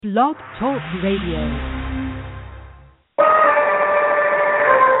Blog Talk Radio.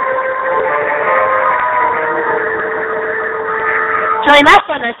 Join us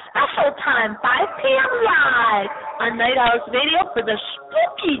on a special time, 5 p.m. live on Night Owls Radio for the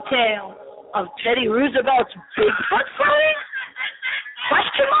spooky tale of Teddy Roosevelt's Bigfoot sighting?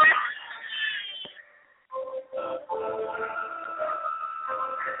 Question mark?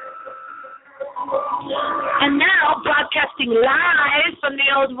 And now, broadcasting live from the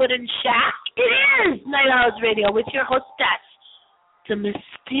old wooden shack, it is Night Owls Radio with your hostess, the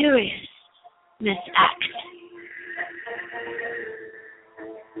mysterious Miss X.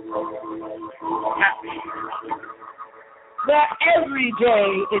 Where every day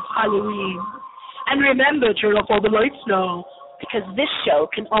is Halloween. And remember to look all the lights now, because this show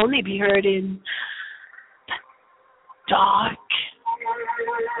can only be heard in the dark.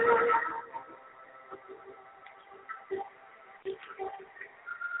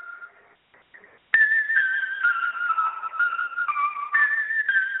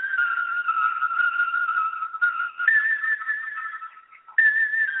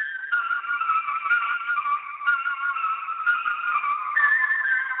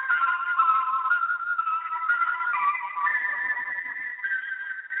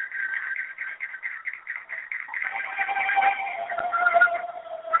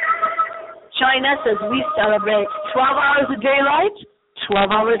 Join us as we celebrate 12 hours of daylight,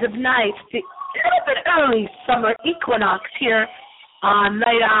 12 hours of night, the little bit early summer equinox here on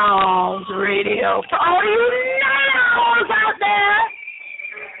Night Owls Radio. For all you Night Owls out there,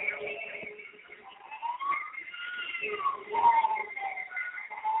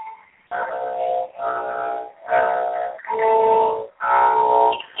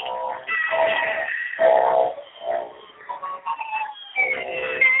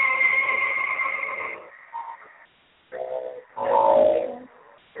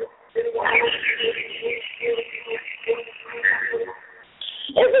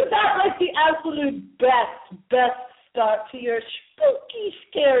 isn't that like the absolute best start to your spooky,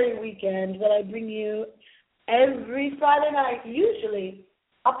 scary weekend that I bring you every Friday night, usually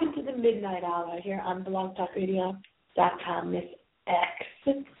up into the midnight hour here on blogtalkradio.com, Miss X.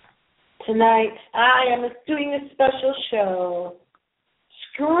 Tonight, I am doing a special show,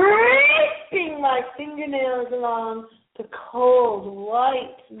 scraping my fingernails along the cold,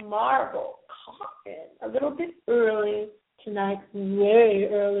 white marble carpet. A little bit early tonight, very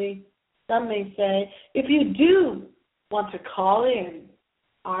early, some may say. If you do want to call in,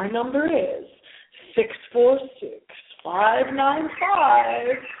 our number is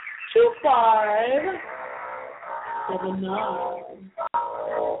 646-595-2579.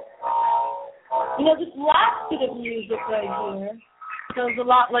 You know, this last bit of music right here sounds a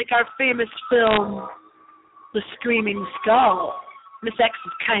lot like our famous film, The Screaming Skull. Miss X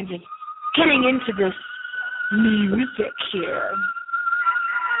is kind of getting into this music here.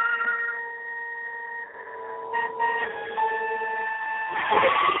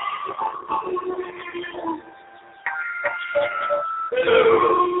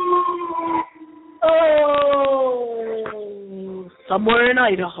 Oh, somewhere in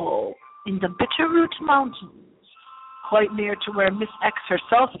Idaho, in the Bitterroot Mountains, quite near to where Miss X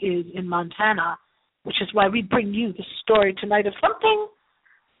herself is in Montana, which is why we bring you the story tonight of something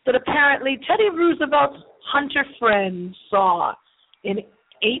that apparently Teddy Roosevelt's hunter friend saw in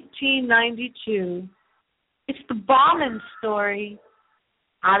 1892. It's the Bauman story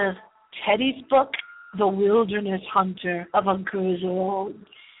out of Teddy's book, The Wilderness Hunter, of a good old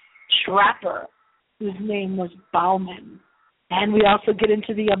trapper whose name was Bauman. And we also get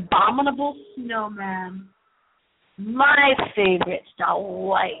into the abominable snowman. My favorite, the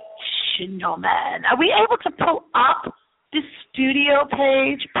white snowman. Are we able to pull up this studio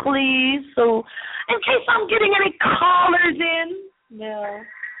page, please? So, in case I'm getting any callers in. No,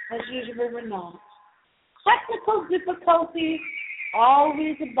 as usual, we're not. Technical difficulties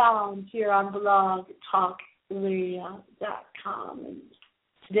always abound here on blogtalkradio.com. And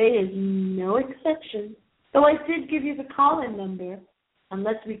today is no exception. Though I did give you the call-in number,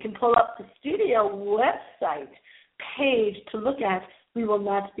 unless we can pull up the studio website page to look at, we will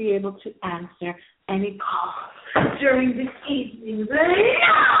not be able to answer any calls during this evening's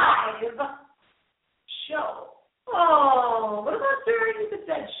live show. Oh, what about during the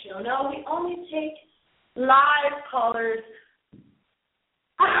dead show? No, we only take live callers,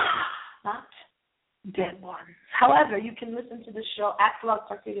 not dead ones. However, you can listen to the show at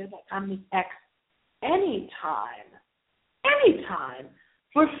blogtalkradio.com, Miss X, anytime,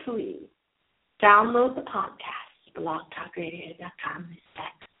 for free. Download the podcast, blogtalkradio.com, Miss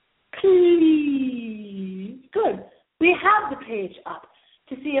X. Please. Good. We have the page up.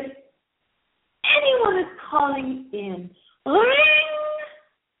 to see if anyone is calling in. Ring!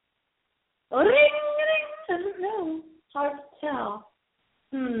 Ring, ring. I don't know. Hard to tell.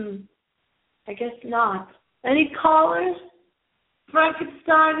 I guess not. Any callers?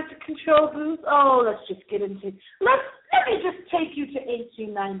 Frankenstein at the control booth? Oh, let's just get into it. Let me just take you to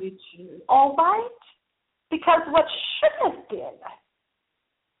 1892, all right? Because what should have been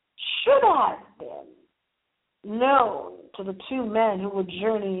known to the two men who were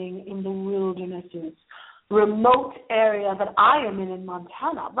journeying in the wilderness's remote area that I am in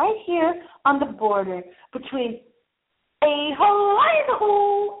Montana, right here on the border between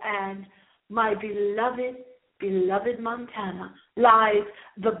Idaho and my beloved Montana, lies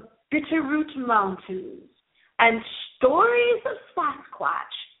the Bitterroot Mountains, and stories of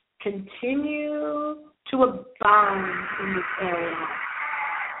Sasquatch continue to abound in this area.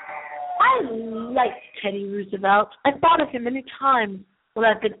 I liked Teddy Roosevelt. I thought of him many times while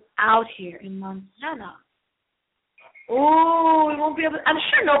I've been out here in Montana. Oh, we won't be able to, I'm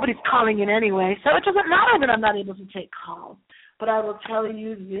sure nobody's calling in anyway, so it doesn't matter that I'm not able to take calls. But I will tell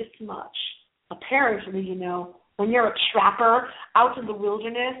you this much. Apparently, when you're a trapper out in the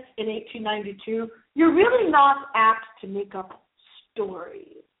wilderness in 1892, you're really not apt to make up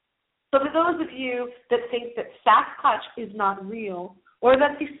stories. So for those of you that think that Sasquatch is not real, or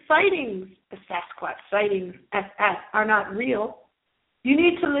that the sightings, the Sasquatch sightings, SS, are not real, you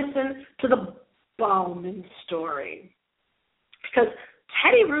need to listen to the Bauman story. Because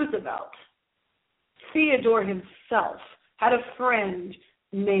Teddy Roosevelt, Theodore himself, had a friend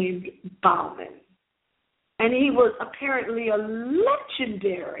named Bauman. And he was apparently a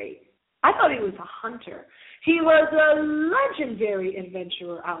legendary, I thought he was a hunter. He was a legendary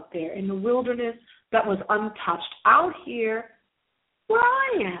adventurer out there in the wilderness that was untouched. Out here, where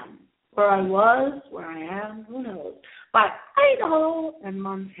I am, where I was, where I am, who knows, by Idaho and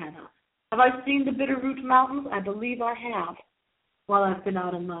Montana. Have I seen the Bitterroot Mountains? I believe I have while I've been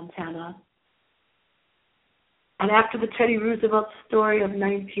out in Montana. And after the Teddy Roosevelt story of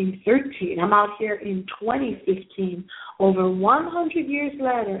 1913, I'm out here in 2015, over 100 years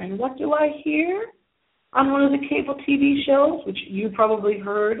later, and what do I hear on one of the cable TV shows, which you probably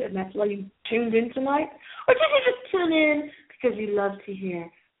heard, and that's why you tuned in tonight? Or did you just tune in because you love to hear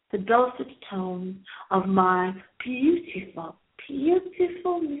the dulcet tones of my beautiful,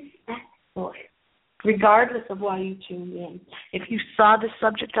 beautiful Miss X voice? Regardless of why you tuned in. If you saw the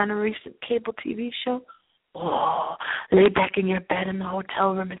subject on a recent cable TV show, lay back in your bed in the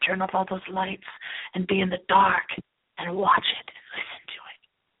hotel room and turn off all those lights and be in the dark and watch it. Listen to it.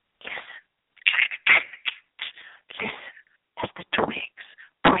 Listen as the twigs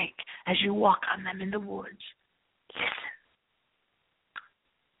break as you walk on them in the woods. Listen.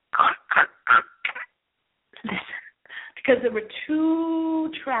 Listen. Because there were two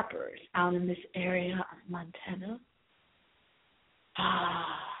trappers out in this area of Montana.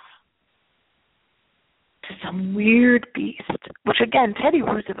 To some weird beast, which again, Teddy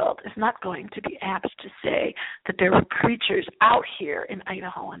Roosevelt is not going to be apt to say that there were creatures out here in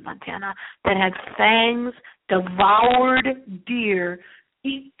Idaho and Montana that had fangs, devoured deer,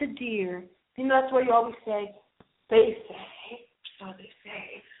 eat the deer. That's why you always say, they say,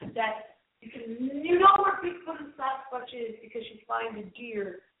 that you know where Bigfoot and Sasquatch is because you find a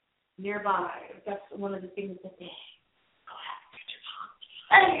deer nearby. That's one of the things that they go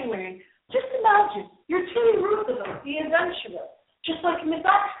after. Anyway, just imagine, you're Teddy Roosevelt, the adventurer, just like Miss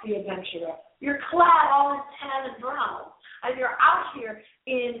X, the adventurer. You're clad all in tan and brown, and you're out here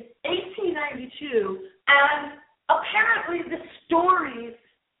in 1892, and apparently the stories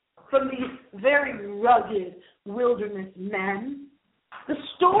from these very rugged wilderness men, the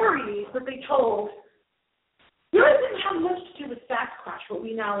stories that they told, really didn't have much to do with Sasquatch, what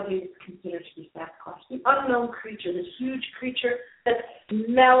we nowadays consider to be Sasquatch, the unknown creature, this huge creature that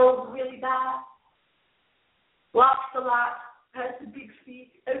smells really bad, walks a lot, has the big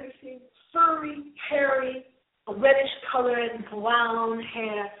feet, everything, furry, hairy, a reddish color and brown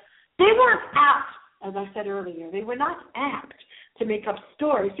hair. They weren't apt, as I said earlier, they were not apt to make up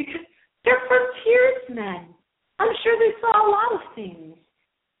stories because they're frontiersmen. I'm sure they saw a lot of things.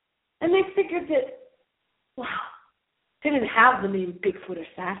 And they figured that, wow, they didn't have the name Bigfoot or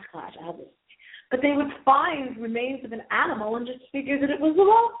Sasquatch, obviously. But they would find remains of an animal and just figure that it was a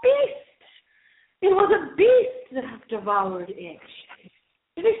wild beast. It was a beast that had devoured it.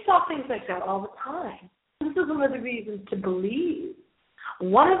 And they saw things like that all the time. This is one of the reasons to believe.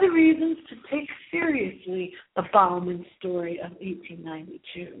 One of the reasons to take seriously the Bauman story of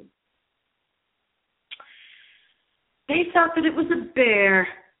 1892. They thought that it was a bear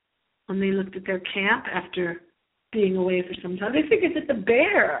when they looked at their camp after being away for some time. They figured that the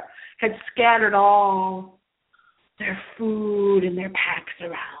bear had scattered all their food and their packs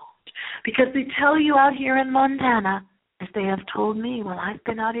around. Because they tell you out here in Montana, as they have told me when I've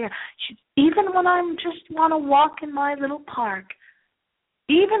been out here, even when I'm just want to walk in my little park,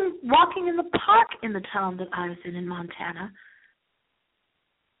 even walking in the park in the town that I was in Montana,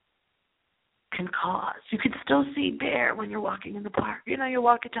 can cause. You can still see bear when you're walking in the park. You know, you're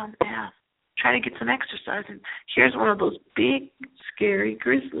walking down the path, trying to get some exercise, and here's one of those big, scary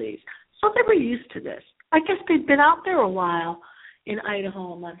grizzlies. So they were used to this. I guess they'd been out there a while in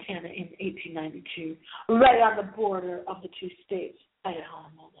Idaho and Montana in 1892, right on the border of the two states, Idaho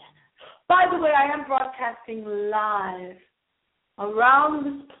and Montana. By the way, I am broadcasting live around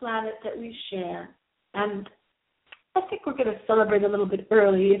this planet that we share, and I think we're going to celebrate a little bit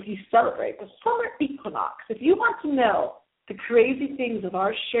early if you celebrate the summer equinox. If you want to know the crazy things of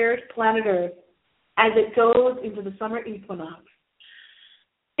our shared planet Earth as it goes into the summer equinox,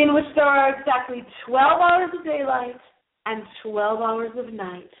 in which there are exactly 12 hours of daylight and 12 hours of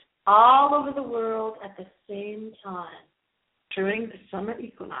night all over the world at the same time during the summer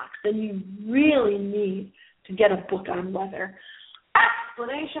equinox, then you really need to get a book on weather.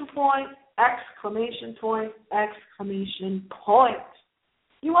 Exclamation point, exclamation point, exclamation point.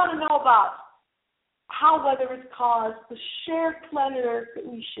 You want to know about how weather is caused, the shared planet Earth that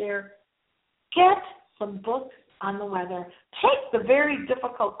we share. Get some books on the weather. Take the very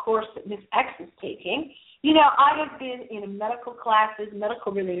difficult course that Miss X is taking. You know, I have been in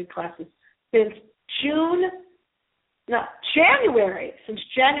medical-related classes, since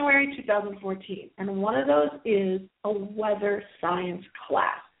January 2014. And one of those is a weather science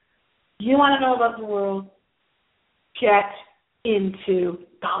class. You want to know about the world? Get into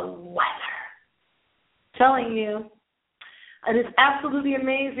the weather. I'm telling you, it is absolutely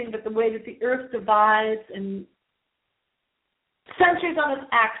amazing that the way that the Earth divides and centers on its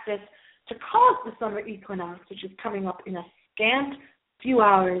axis to cause the summer equinox, which is coming up in a scant few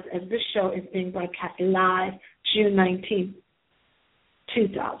hours as this show is being broadcast live, June 19th,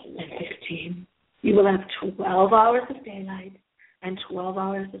 2015. You will have 12 hours of daylight and 12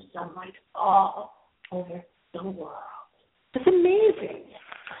 hours of sunlight all over the world. It's amazing.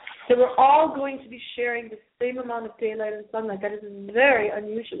 So we're all going to be sharing the same amount of daylight and sunlight. That is very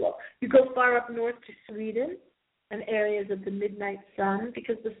unusual. You go far up north to Sweden and areas of the midnight sun,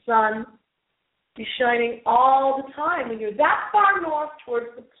 because the sun is shining all the time when you're that far north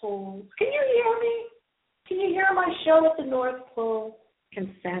towards the poles. Can you hear me? Can you hear my show at the North Pole?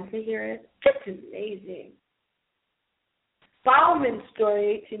 Can Santa hear it? It's amazing. Bauman's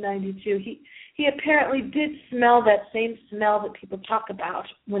story, 1892, he apparently did smell that same smell that people talk about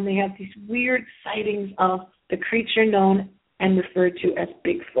when they have these weird sightings of the creature known and referred to as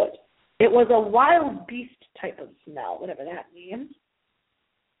Bigfoot. It was a wild beast type of smell, whatever that means.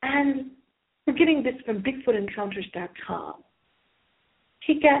 And we're getting this from BigfootEncounters.com.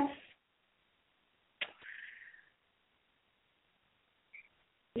 He gets,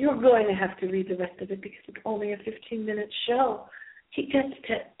 you're going to have to read the rest of it because it's only a 15-minute show. He gets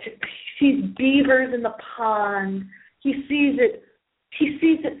he sees beavers in the pond. He sees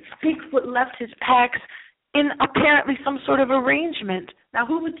that Bigfoot left his packs in apparently some sort of arrangement. Now,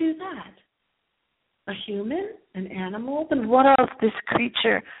 who would do that? A human? An animal? Then what of this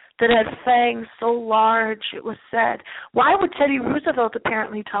creature that had fangs so large, it was said? Why would Teddy Roosevelt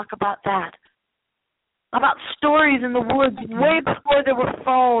apparently talk about that? About stories in the woods way before there were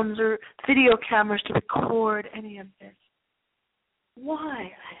phones or video cameras to record any of this. Why, I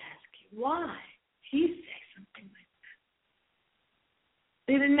ask you, why? He say something like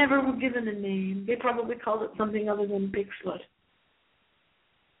that. They never were given a name. They probably called it something other than Bigfoot.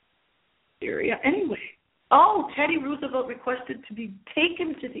 Area. Anyway, Teddy Roosevelt requested to be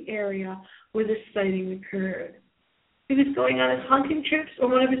taken to the area where this sighting occurred. He was going on his hunting trips, or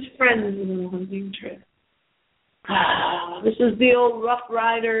one of his friends was on a hunting trip. This is the old Rough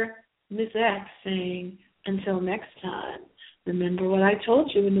Rider, Miss X, saying, until next time, remember what I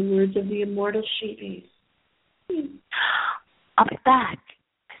told you in the words of the immortal Sheepies. I'll be back.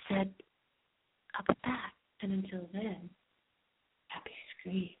 I said, I'll be back. And until then, happy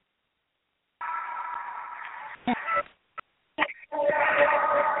scream.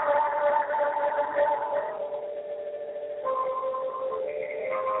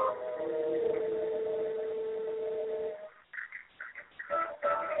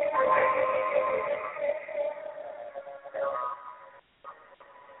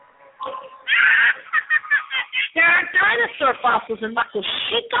 There are dinosaur fossils in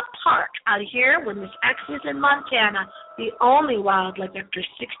Muskoshika Park out here when Miss X is in Montana. the only wildlife after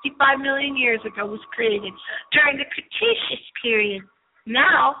 65 million years ago was created during the Cretaceous period.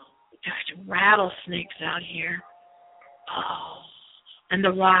 Now, there's rattlesnakes out here. Oh, and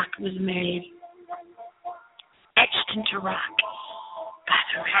the rock was made, etched into rock by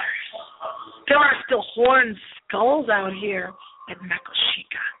the rivers. There are still horned skulls out here at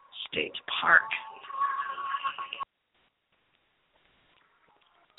Mekoshika State Park.